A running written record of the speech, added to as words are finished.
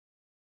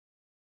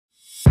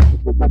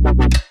Hi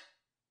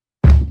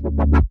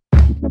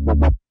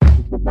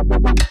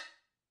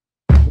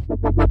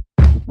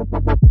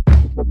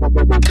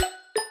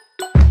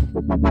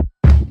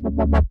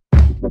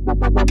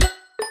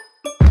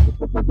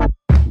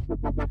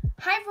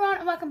everyone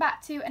and welcome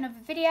back to another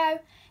video.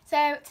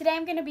 So today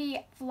I'm going to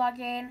be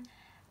vlogging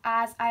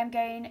as I'm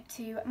going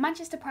to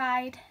Manchester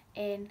Pride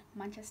in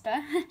Manchester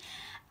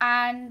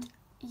and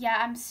yeah,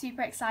 I'm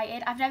super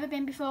excited. I've never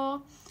been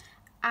before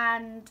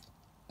and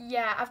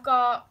yeah, I've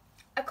got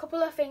a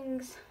couple of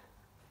things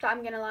that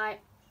I'm going to like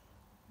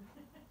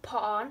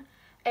put on.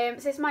 So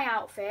this is my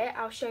outfit.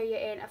 I'll show you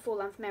in a full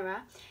length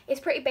mirror.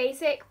 It's pretty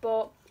basic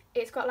but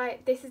it's got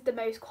like, this is the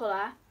most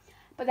colour.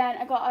 But then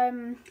I've got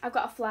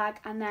a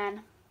flag and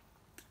then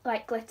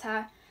like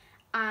glitter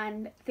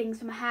and things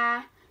for my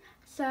hair.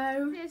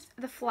 So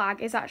the flag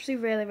is actually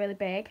really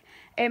big.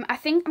 I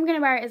think I'm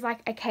gonna wear it as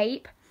like a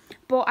cape,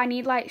 but I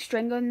need like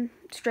string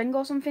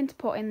or something to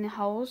put in the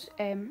holes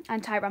and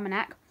tie it around my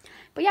neck.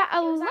 But yeah,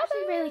 it was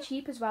actually really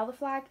cheap as well, the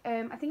flag.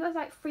 I think it was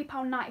like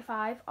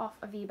 £3.95 off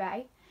of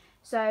eBay.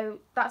 So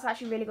that's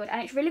actually really good,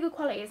 and it's really good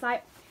quality. It's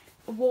like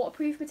a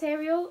waterproof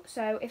material,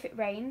 so if it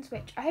rains,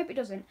 which I hope it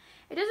doesn't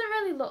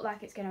really look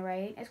like it's gonna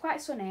rain. It's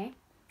quite sunny,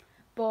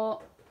 but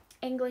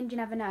England, you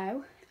never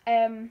know.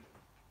 So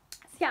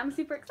yeah, I'm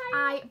super excited.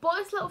 I bought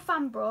this little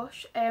fan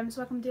brush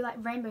so I can do like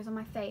rainbows on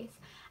my face,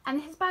 and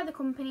this is by the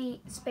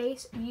company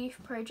Space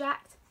Youth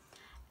Project,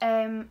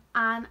 and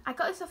I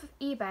got this off of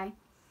eBay.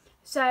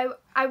 So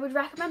I would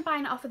recommend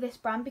buying it off of this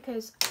brand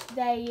because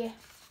they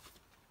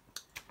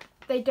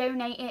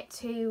donate it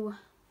to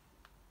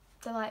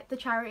the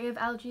charity of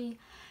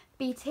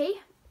LGBT,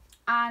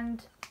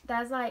 and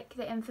there's like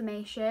the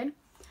information.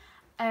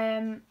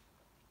 So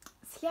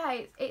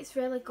yeah, it's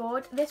really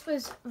good. This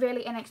was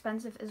really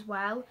inexpensive as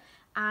well,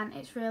 and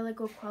it's really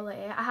good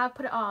quality. I have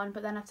put it on,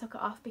 but then I took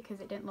it off because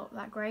it didn't look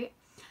that great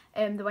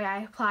the way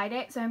I applied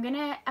it. So I'm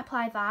gonna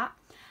apply that,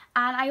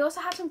 and I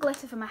also have some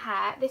glitter for my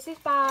hair. This is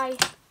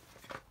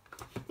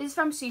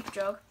from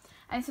Superdrug,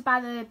 and this is by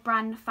the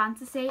brand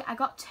Fantasy. I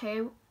got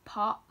 2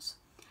 pots.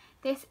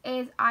 This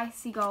is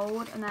icy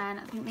gold, and then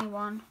I think the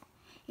one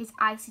is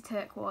icy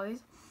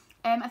turquoise.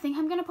 I think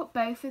I'm going to put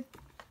both of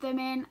them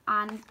in,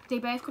 and they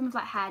both come with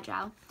like hair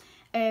gel.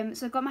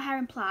 So I've got my hair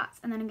in plaits,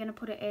 and then I'm going to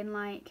put it in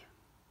like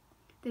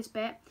this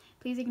bit.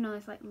 Please ignore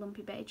this like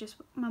lumpy bit. It just,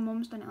 my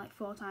mum's done it like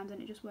 4 times and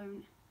it just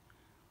won't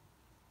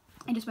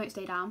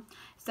stay down.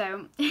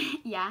 So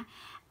yeah.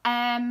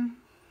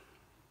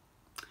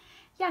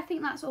 Yeah, I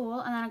think that's all.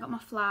 And then I got my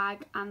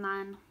flag, and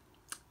then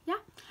yeah.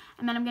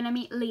 And then I'm going to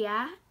meet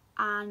Leah,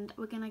 and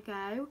we're gonna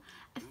go.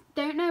 I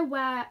don't know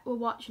where we're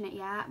watching it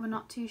yet. We're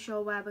not too sure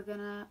where we're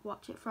gonna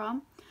watch it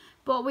from,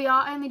 but we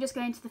are only just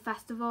going to the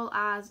festival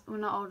as we're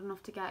not old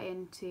enough to get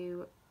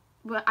into,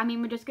 we're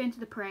just going to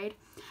the parade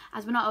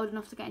as we're not old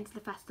enough to get into the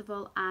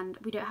festival, and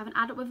we don't have an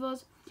adult with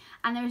us,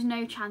 and there is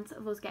no chance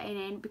of us getting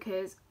in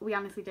because we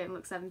honestly don't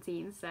look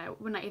 17, so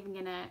we're not even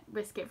gonna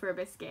risk it for a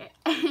biscuit.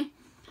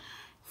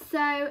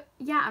 So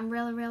yeah, I'm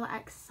really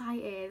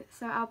excited.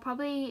 So I'll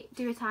probably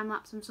do a time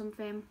lapse on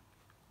something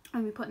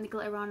and we're putting the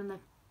glitter on and the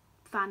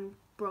fan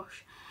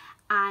brush,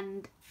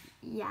 and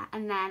yeah,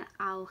 and then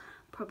I'll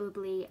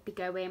probably be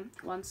going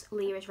once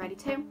Leah is ready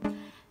too.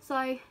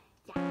 So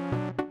yeah.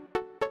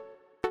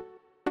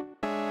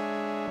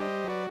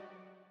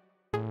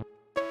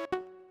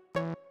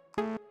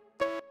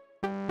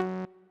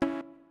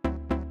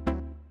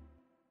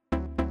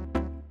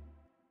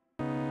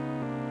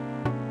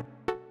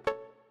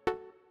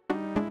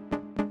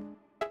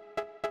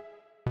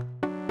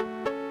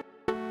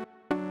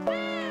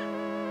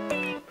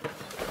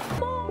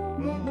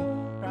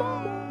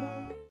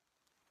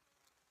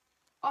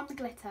 On the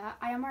glitter,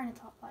 I am wearing a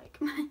top, like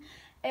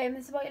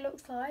this is what it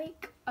looks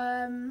like.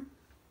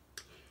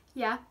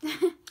 Yeah.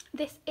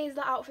 This is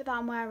the outfit that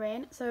I'm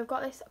wearing. So I've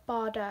got this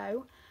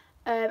Bordeaux.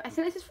 I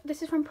think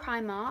this is from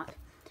Primark.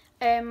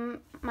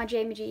 My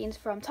Jamie jeans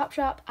from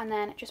Topshop, and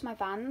then just my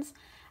Vans,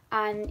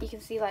 and you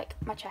can see like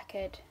my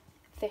checkered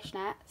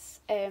fishnets.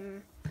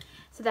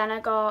 So then I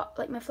got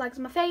like my flags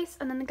on my face,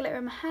 and then the glitter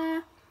in my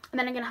hair, and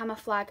then I'm gonna have my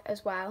flag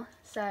as well.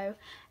 So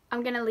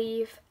I'm gonna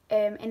leave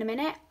in a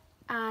minute.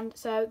 And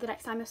so the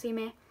next time you'll see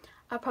me,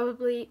 I'll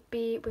probably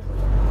be with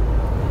Leah.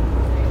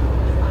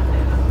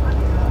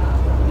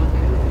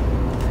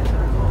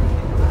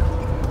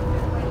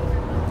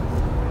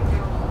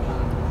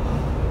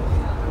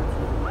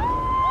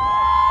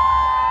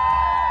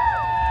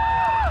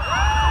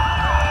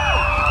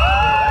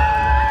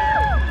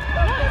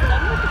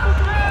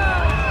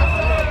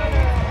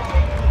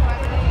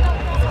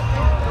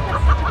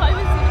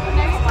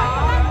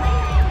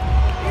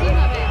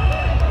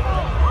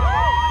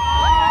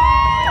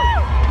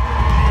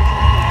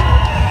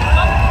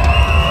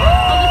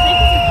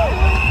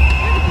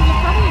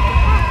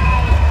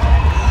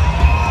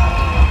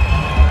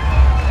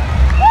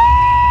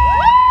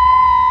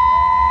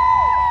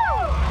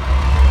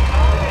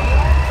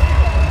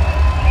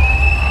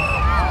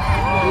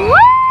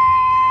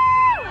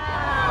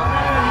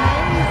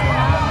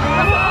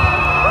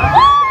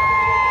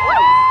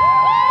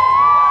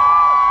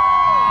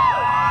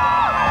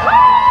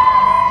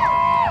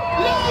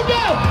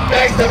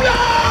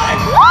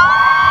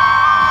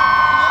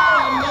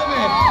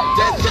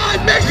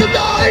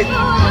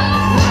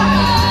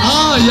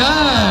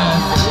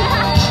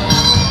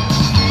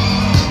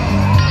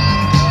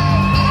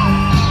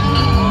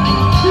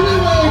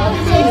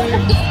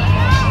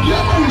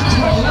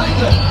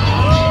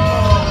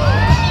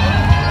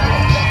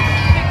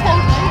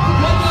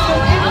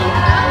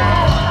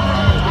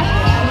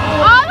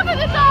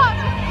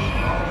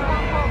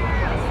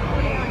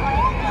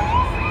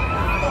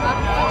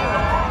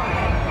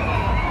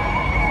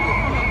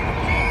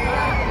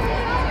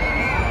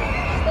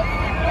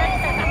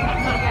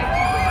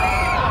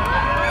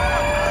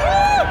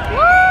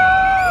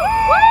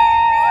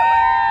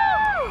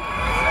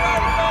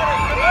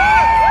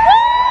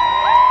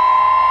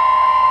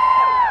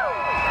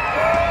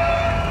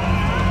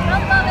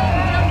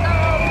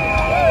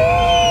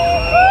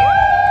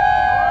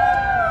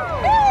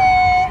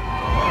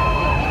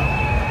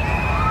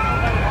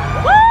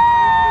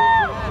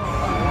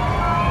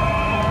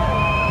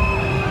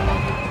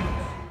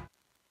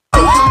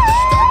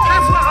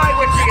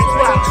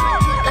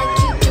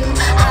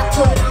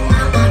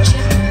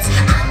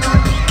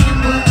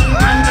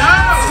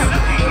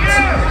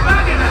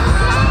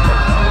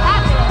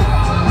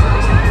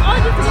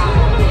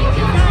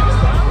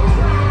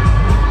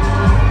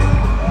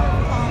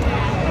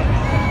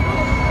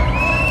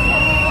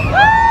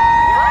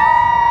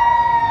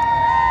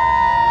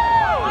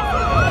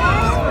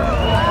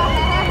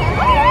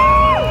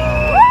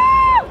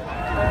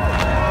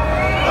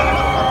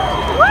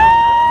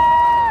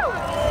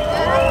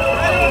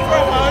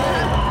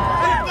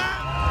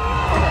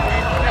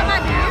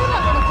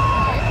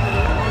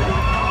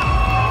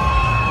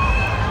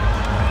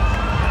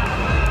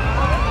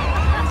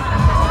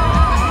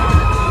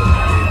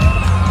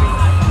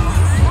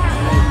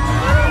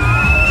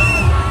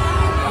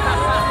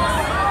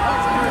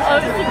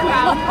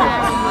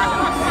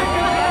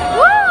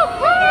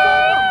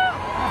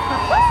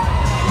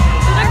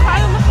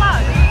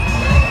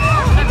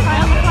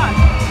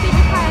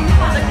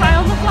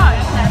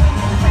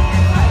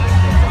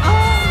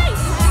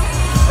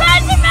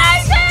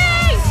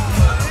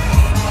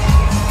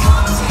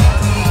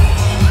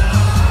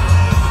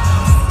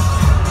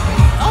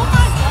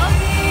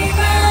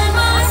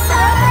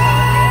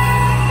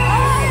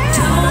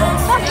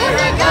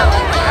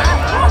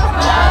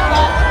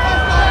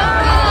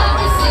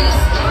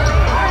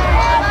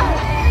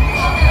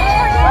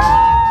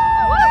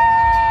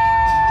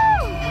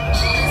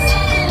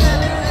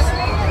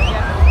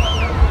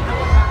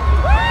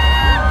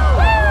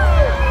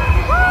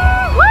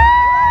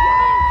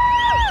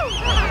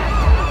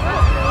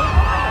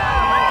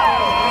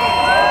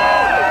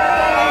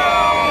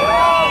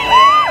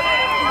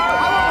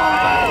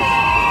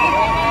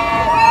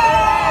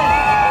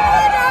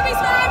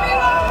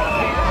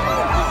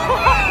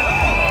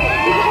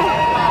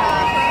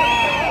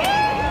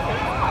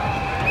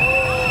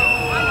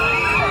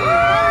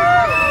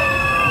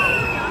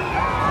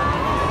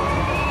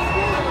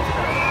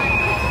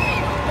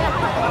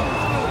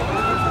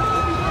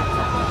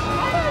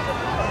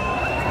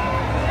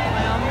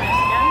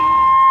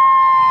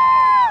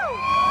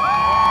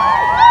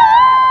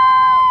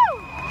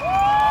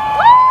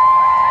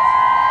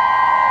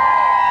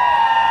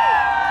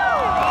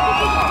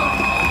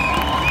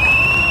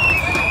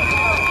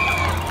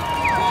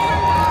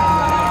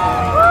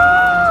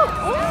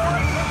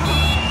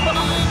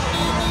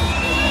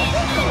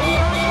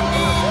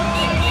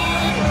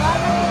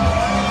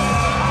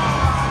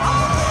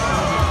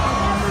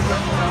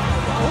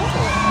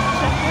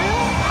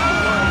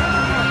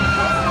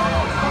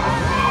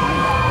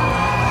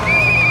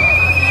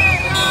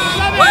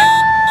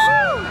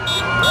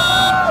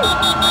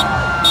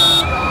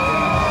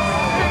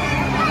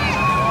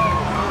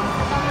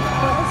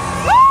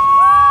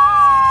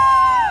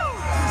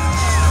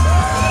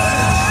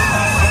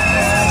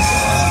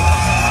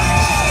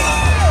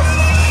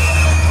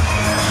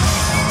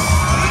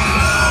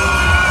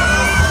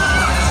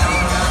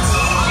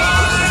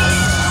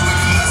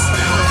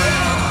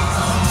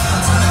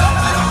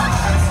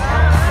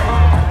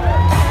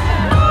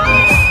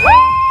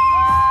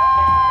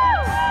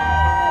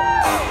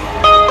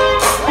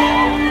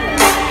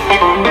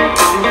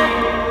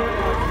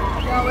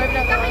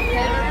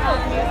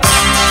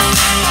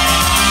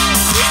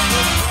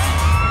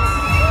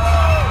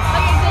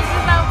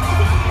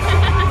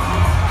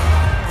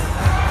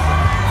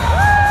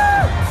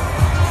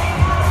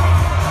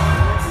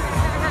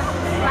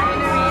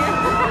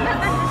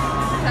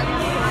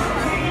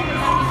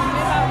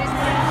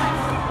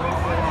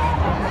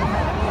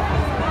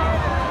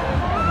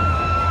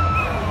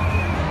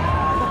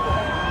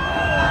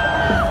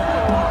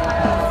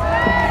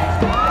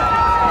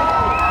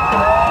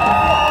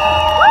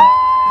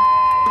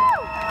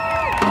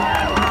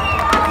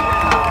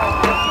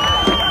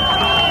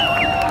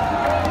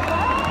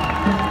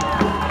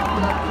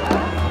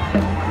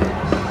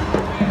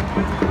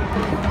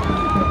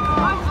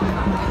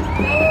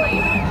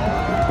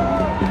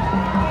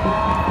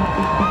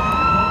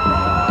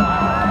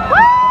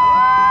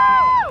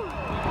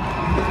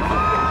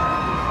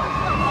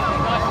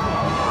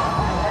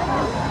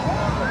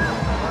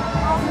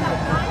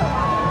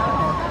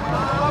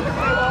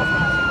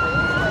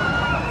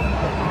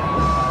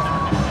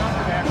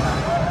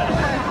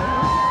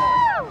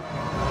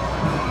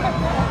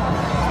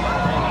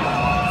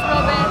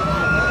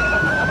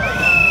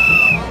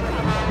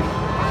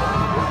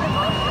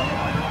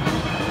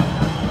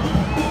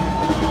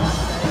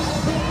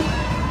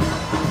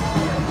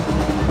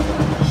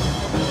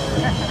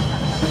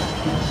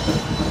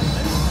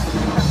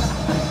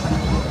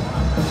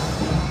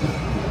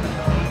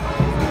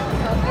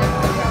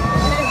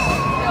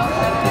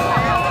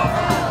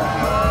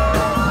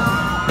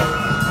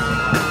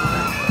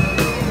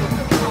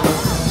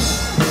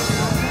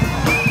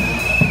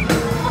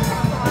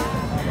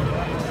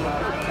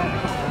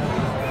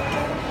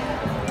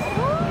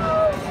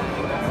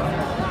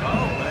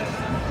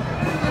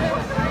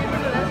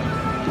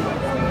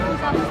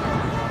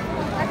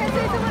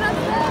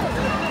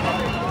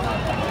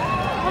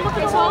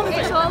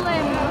 all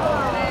Indian.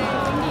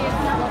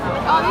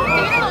 Oh, they're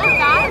doing a little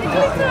dance.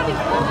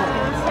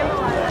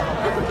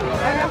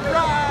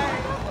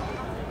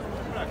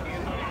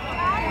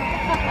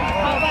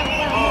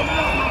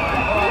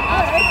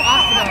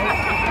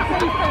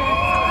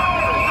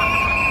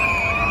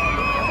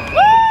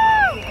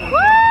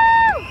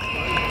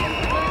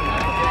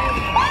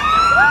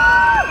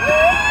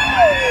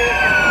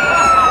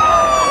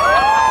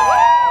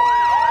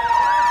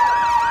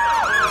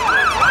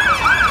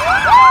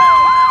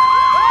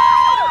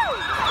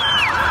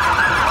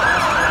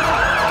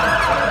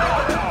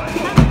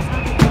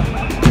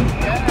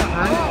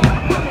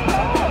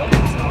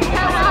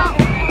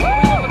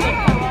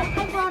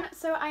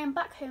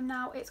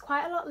 Now it's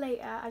quite a lot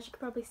later, as you can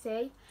probably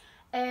see.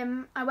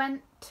 I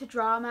went to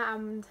drama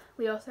and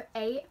we also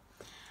ate,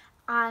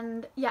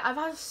 and yeah, I've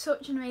had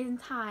such an amazing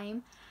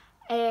time,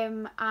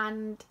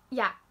 and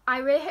yeah, I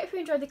really hope you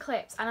enjoyed the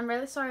clips, and I'm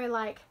really sorry,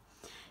 like,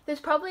 there's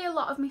probably a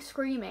lot of me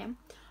screaming,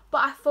 but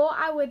I thought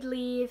I would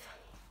leave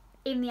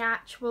in the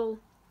actual,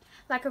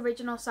 like,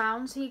 original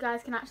sound so you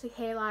guys can actually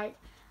hear, like,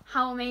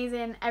 how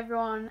amazing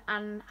everyone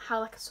and how,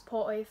 like,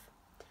 supportive,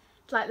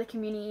 like, the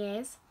community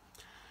is.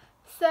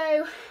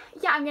 So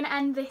yeah, I'm going to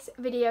end this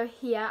video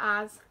here,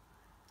 as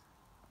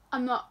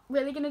I'm not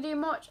really going to do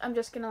much. I'm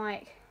just going to,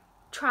 like,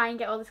 try and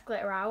get all this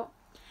glitter out.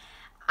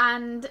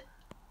 And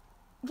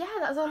yeah,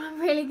 that's all I'm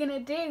really going to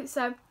do.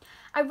 So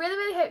I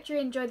really hope you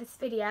enjoyed this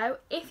video.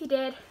 If you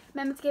did,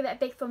 remember to give it a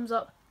big thumbs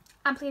up.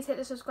 And please hit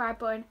the subscribe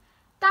button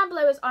down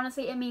below, as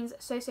honestly it means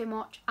so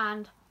much.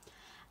 And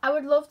I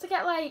would love to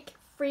get like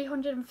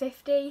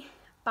 350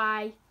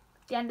 by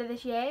the end of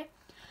this year.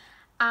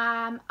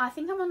 I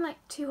think I'm on like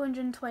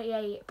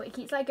 228, but it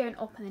keeps like going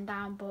up and then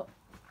down, but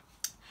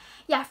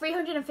yeah,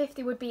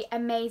 350 would be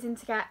amazing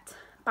to get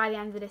by the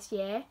end of this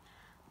year.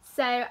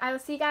 So I will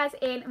see you guys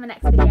in my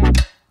next video.